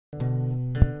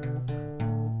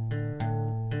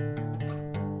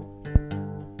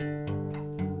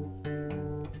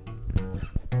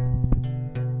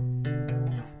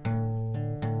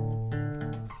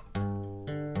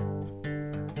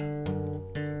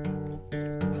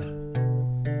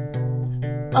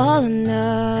All I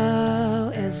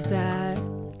know is that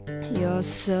you're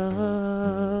so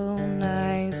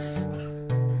nice.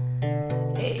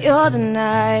 You're the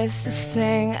nicest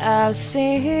thing I've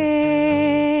seen.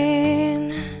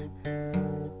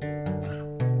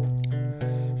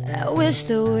 I wish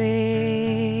that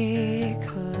we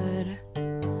could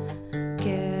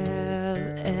give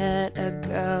it a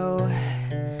go,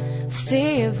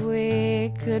 see if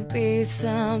we could be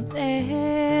something.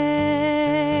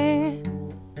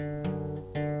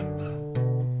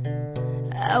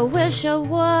 I wish I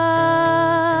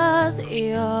was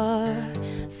your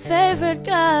favorite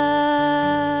girl.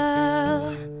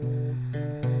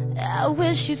 I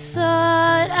wish you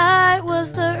thought I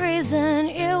was the reason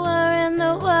you were in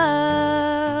the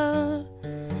world.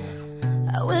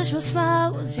 I wish my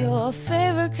smile was your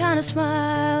favorite kind of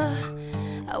smile.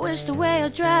 I wish the way I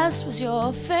dressed was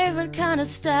your favorite kind of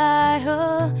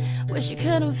style. Wish you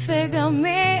couldn't figure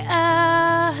me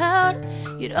out.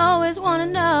 You'd always want to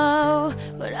know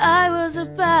what I was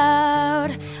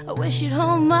about. I wish you'd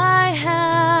hold my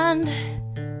hand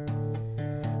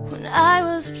when I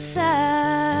was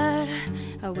upset.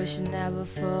 I wish you'd never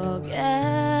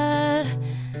forget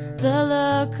the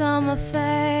look on my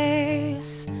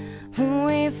face when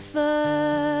we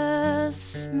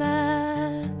first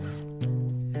met.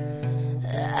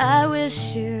 I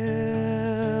wish you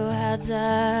had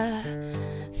a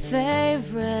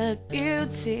favorite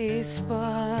beauty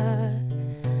spot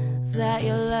that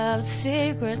you loved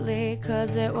secretly,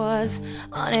 'cause it was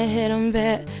on a hidden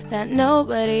bit that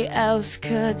nobody else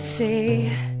could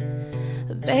see.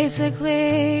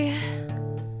 Basically,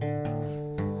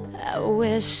 I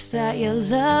wish that you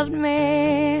loved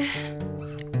me.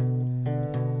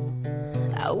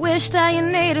 I wish that you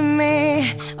needed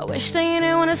me. I wish that you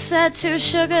knew when I said 2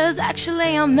 sugars,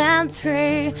 actually I meant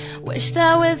 3. Wish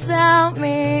that without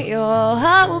me your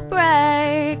heart would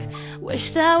break.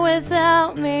 Wish that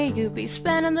without me you'd be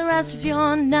spending the rest of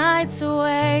your nights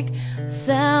awake.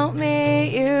 Without me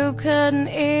you couldn't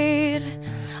eat.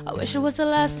 I wish it was the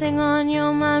last thing on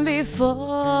your mind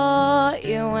before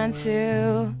you went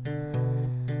to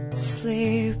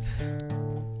sleep.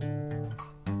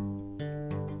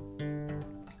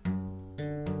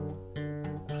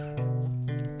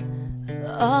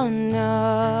 All I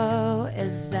know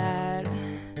is that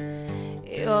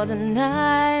you're the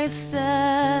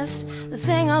nicest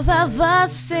thing I've ever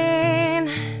seen.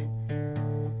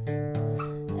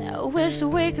 I wish that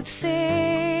we could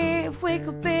see if we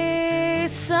could be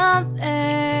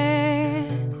something.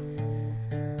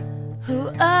 Who